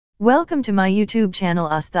Welcome to my YouTube channel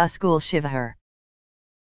Astha School Sheohar.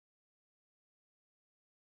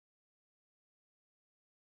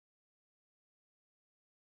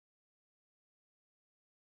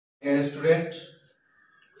 Dear student,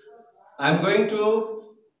 I am going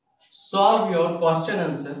to solve your question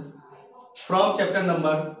answer from chapter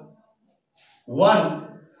number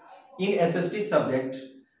 1 in SST subject,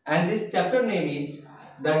 and this chapter name is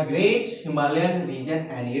the Great Himalayan region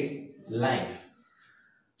and its life.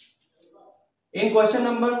 In question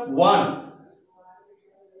number 1,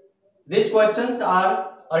 these questions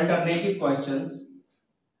are alternative questions.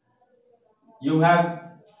 You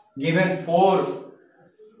have given 4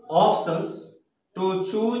 options to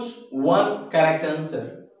choose one correct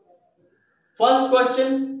answer. First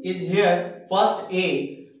question is here, first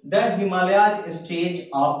A, the Himalayas stage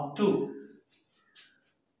up to.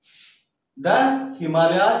 The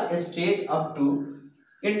Himalayas stage up to,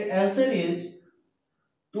 its answer is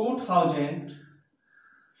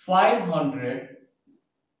 2500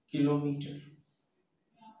 kilometer.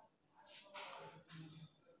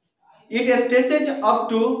 It stretches up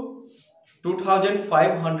to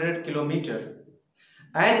 2500 kilometer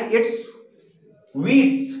and its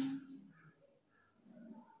width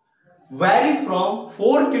vary from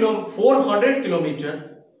 400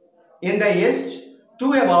 kilometer in the east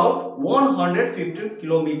to about 150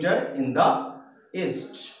 kilometer in the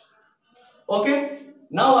east. Okay,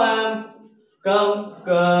 now I am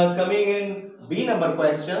coming in B number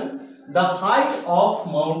question. The height of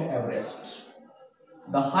Mount Everest.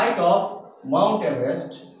 The height of Mount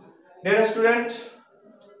Everest. Dear student,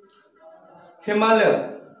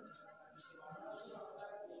 Himalaya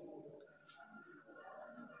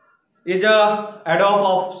is a atom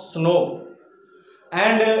of snow,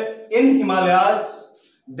 and in Himalayas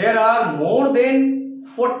there are more than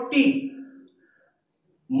 40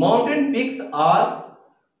 mountain peaks are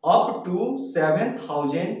up to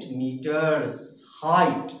 7,000 meters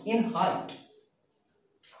height in height,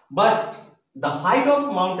 but the height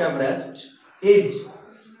of Mount Everest is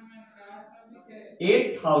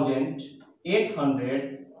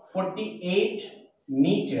 8,848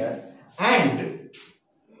 meter, and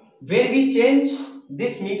when we change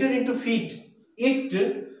this meter into feet, it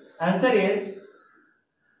answer is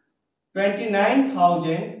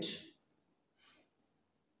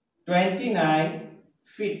 29,029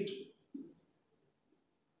 feet.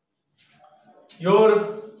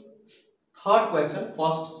 Your third question,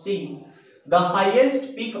 first C, the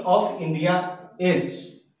highest peak of India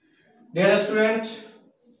is. Dear student,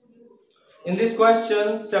 in this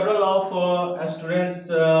question several of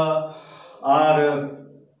students are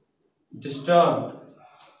disturbed,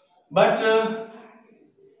 but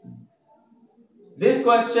this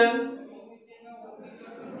question,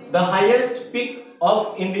 the highest peak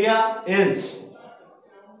of India is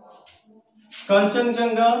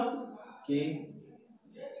Kanchenjunga. Okay.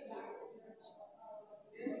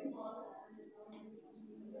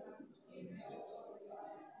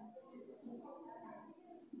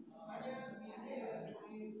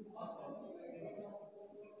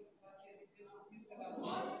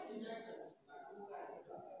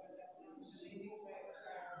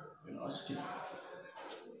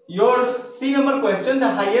 Your C number question, the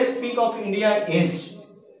highest peak of India is.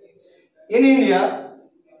 In India,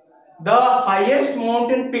 the highest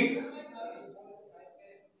mountain peak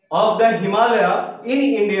of the Himalaya in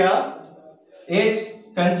India is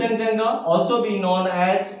Kanchenjunga, also be known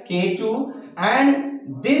as K2, and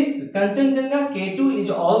this Kanchenjunga K2 is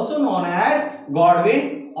also known as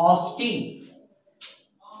Godwin Austen.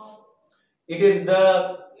 It is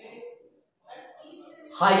the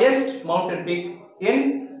highest mountain peak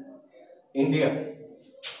in India,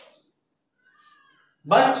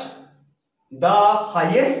 but the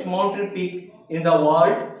highest mountain peak in the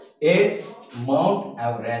world is Mount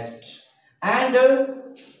Everest, and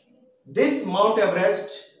this Mount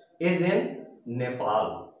Everest is in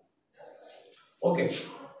Nepal. Okay,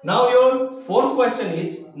 now your fourth question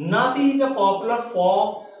is, Nati is a popular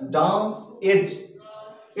folk dance is.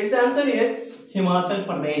 Its answer is Himachal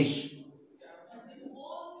Pradesh.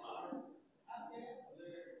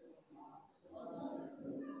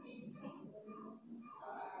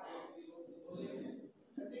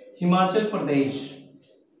 Himachal Pradesh.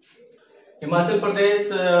 Himachal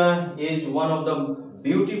Pradesh is one of the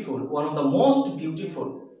most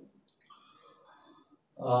beautiful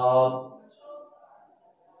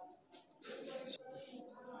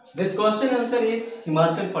this question answer is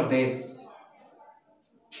Himachal Pradesh.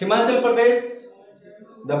 Himachal Pradesh,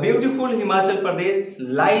 the beautiful Himachal Pradesh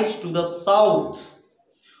lies to the south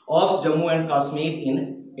of Jammu and Kashmir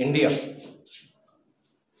in India.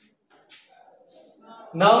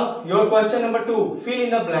 Now your question number 2, fill in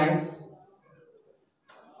the blanks.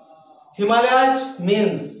 Himalayas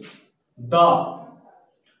means the.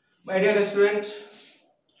 My dear student,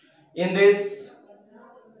 in this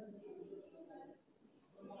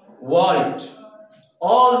world,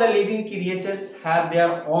 all the living creatures have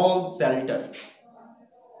their own shelter.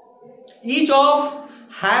 Each of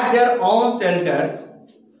have their own shelters.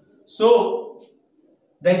 So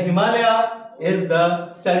the Himalaya is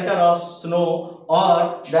the shelter of snow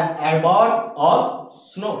or the abode of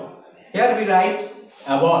snow. Here we write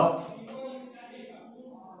abode.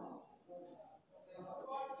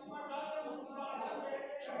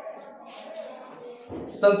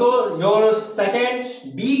 Santosh, your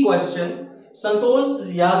second B question.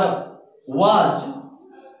 Santosh Yadav was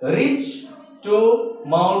reached to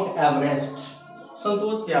Mount Everest.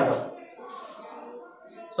 Santosh Yadav.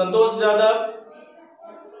 Santosh Yadav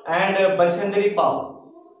and Bachendri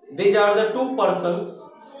Pal. These are the two persons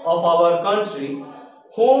of our country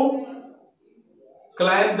who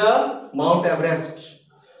climbed the Mount Everest.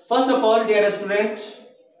 First of all, dear student,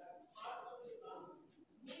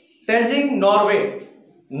 Tenzing Norgay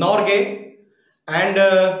and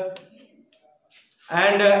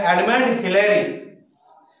Edmund Hillary.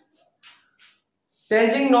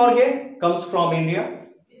 Tenzing Norgay comes from India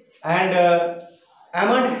and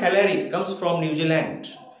Edmund Hillary comes from New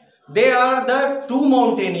Zealand. They are the two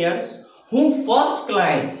mountaineers who first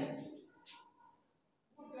climbed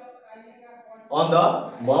on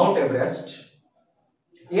the Mount Everest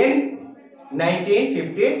in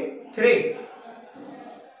 1953.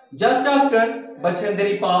 Just after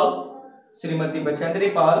Bachendri Pal, Srimati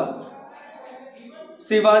Bachendri Pal,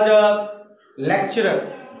 she was a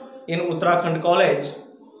lecturer in Uttarakhand College,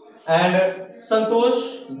 and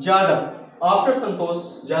Santosh Jadhav. After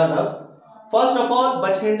Santosh Jadhav, first of all,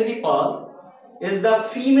 Bachendri Pal is the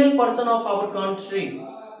female person of our country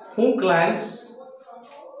who climbs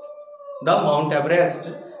the Mount Everest,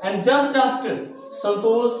 and just after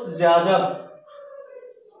Santosh Jadhav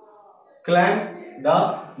climbed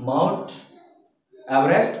the Mount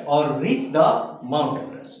Everest or reached the Mount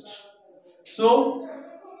Everest. So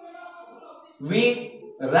we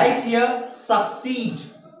write here succeed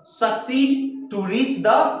to reach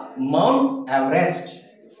the Mount Everest.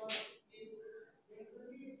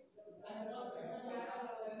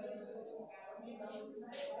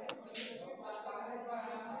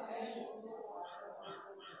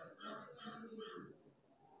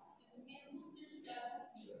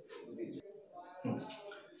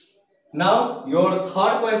 Now your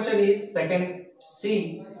third question is second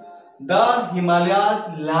C. The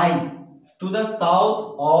Himalayas lie to the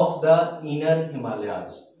south of the inner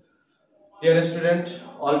Himalayas. Dear student,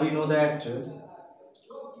 all we know that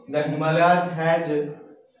the Himalayas has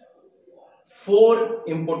four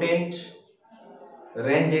important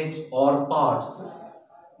ranges or parts.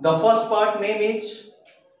 The first part name is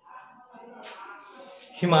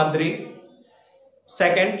Himadri,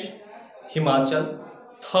 second Himachal,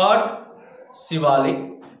 third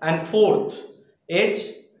Shivalik, and fourth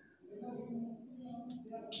is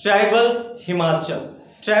tribal Himachal.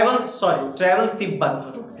 Tribal Tibet.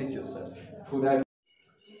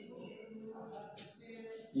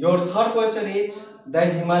 Your third question is the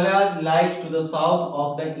Himalayas lies to the south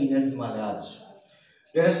of the inner Himalayas.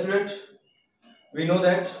 Dear student, we know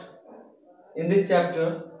that in this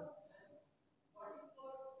chapter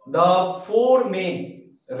the four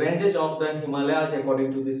main ranges of the Himalayas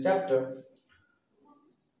according to this chapter.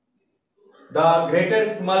 The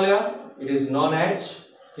greater Himalaya, it is known as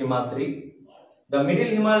Himadri. The middle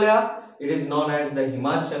Himalaya, it is known as the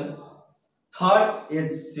Himachal. Third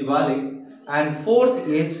is Shivalik, and fourth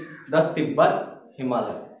is the Tibet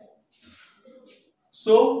Himalaya.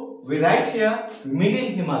 So we write here middle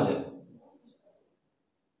Himalaya.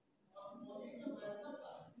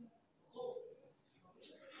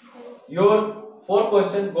 Your fourth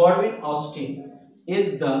question, Godwin Austen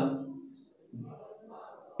is the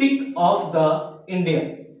peak of the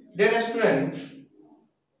India. Dear student,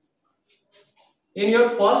 in your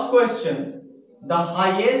first question, the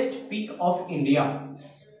highest peak of India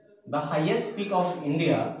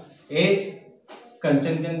is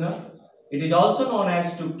Kanchenjunga. It is also known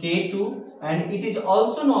as to K2, and it is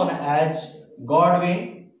also known as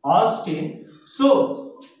Godwin Austen.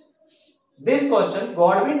 So this question,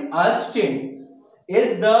 Godwin Austen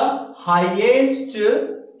is the highest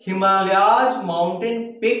Himalayas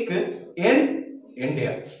mountain peak in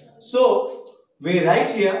India. So we write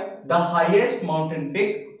here the highest mountain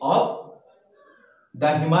peak of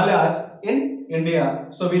the Himalayas in India.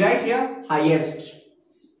 So we write here highest.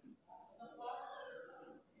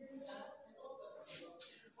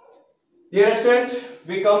 Dear student,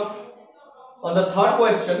 we come on the third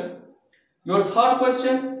question. Your third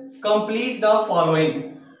question, complete the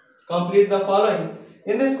following. Complete the following.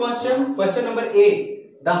 In this question, question number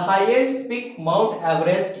A, the highest peak Mount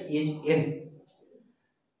Everest is in.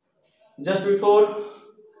 Just before,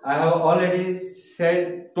 I have already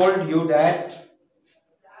told you that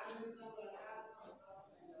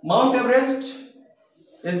Mount Everest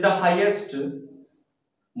is the highest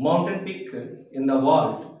mountain peak in the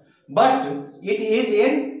world, but it is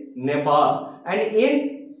in Nepal, and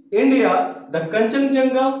in India the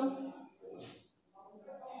Kanchenjunga,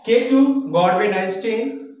 K2 Godwin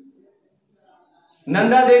Einstein,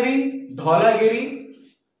 Nanda Devi, Dholagiri,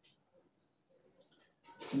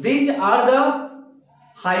 these are the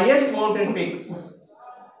highest mountain peaks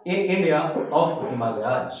in India of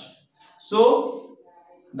Himalayas. So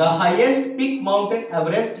the highest peak mountain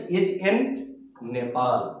Everest is in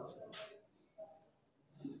Nepal.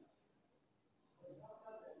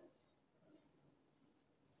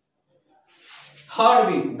 Third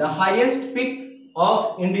B, the highest peak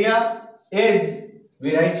of India is,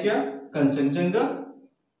 we write here, Kanchenjunga.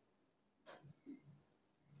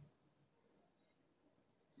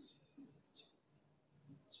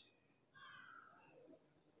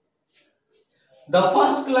 The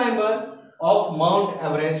first climber of Mount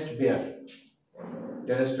Everest where?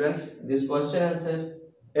 Dear student, this question answer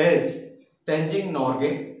is Tenzing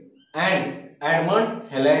Norgay and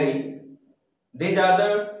Edmund Hillary. These are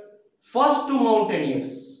the first two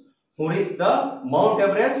mountaineers who reached the Mount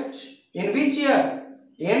Everest in which year?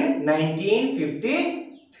 In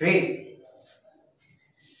 1953.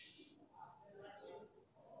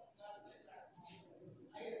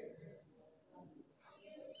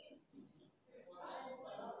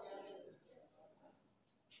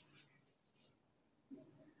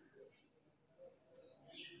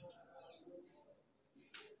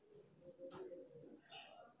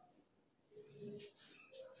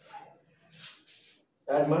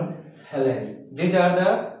 Edmund Hillary. These are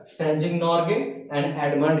the Tenzing Norgay and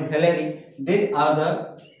Edmund Hillary. These are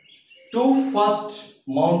the two first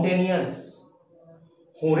mountaineers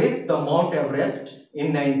who reached the Mount Everest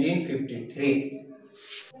in 1953.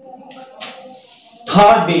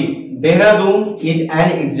 Third D, Dehradun is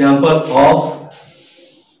an example of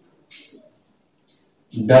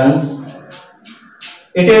dense.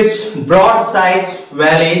 It is broad size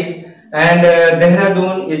valleys, and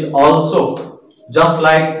Dehradun is also just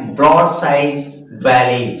like broad size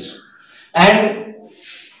valleys. And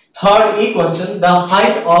third E question, the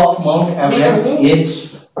height of Mount Everest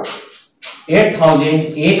is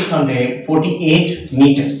 8,848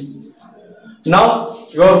 meters. Now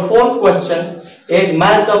your fourth question is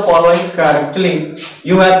match the following correctly.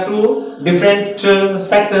 You have two different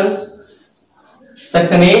sections,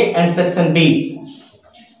 section A and section B.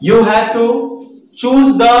 You have to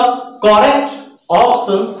choose the correct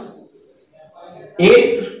options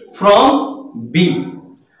A from B.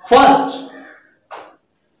 First,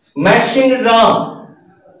 Machine Ram.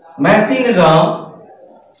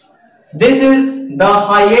 This is the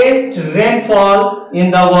highest rainfall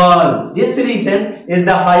in the world. This region is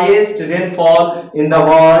the highest rainfall in the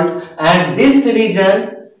world, and this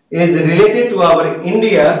region is related to our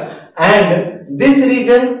India, and this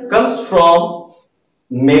region comes from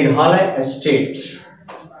Meghalaya state.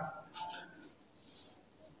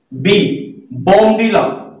 B,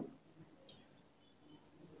 Bomdila.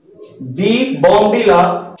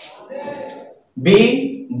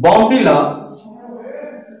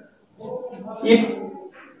 It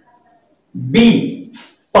B,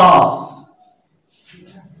 pass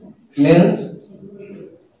means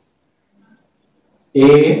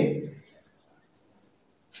A,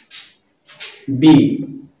 B,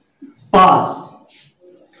 pass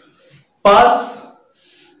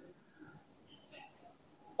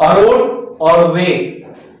a road or way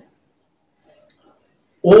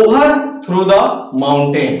over through the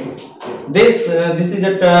mountain. This is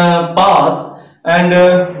a pass,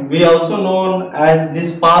 and we also known as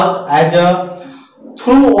this pass as a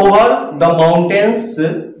through over the mountains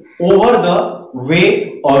over the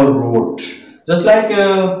way or road. Just like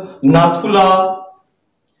Nathula,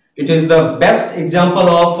 it is the best example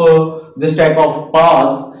of this type of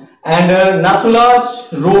pass, and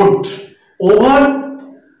Nathula's road over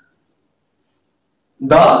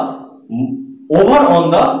on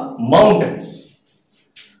the mountains.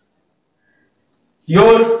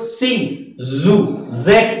 Your C, zoo,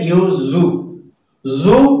 Z-U, zoo.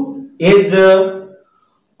 Zoo is a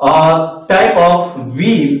type of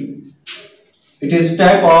wheel. It is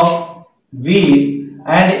type of wheel,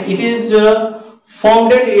 and it is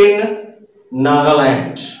founded in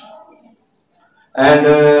Nagaland. And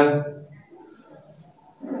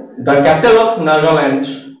The capital of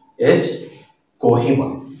Nagaland is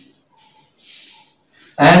Kohima.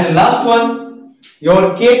 And last one,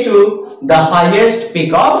 your K2, the highest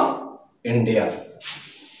peak of India.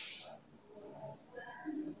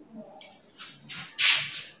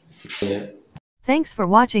 Thanks for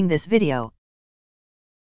watching this video.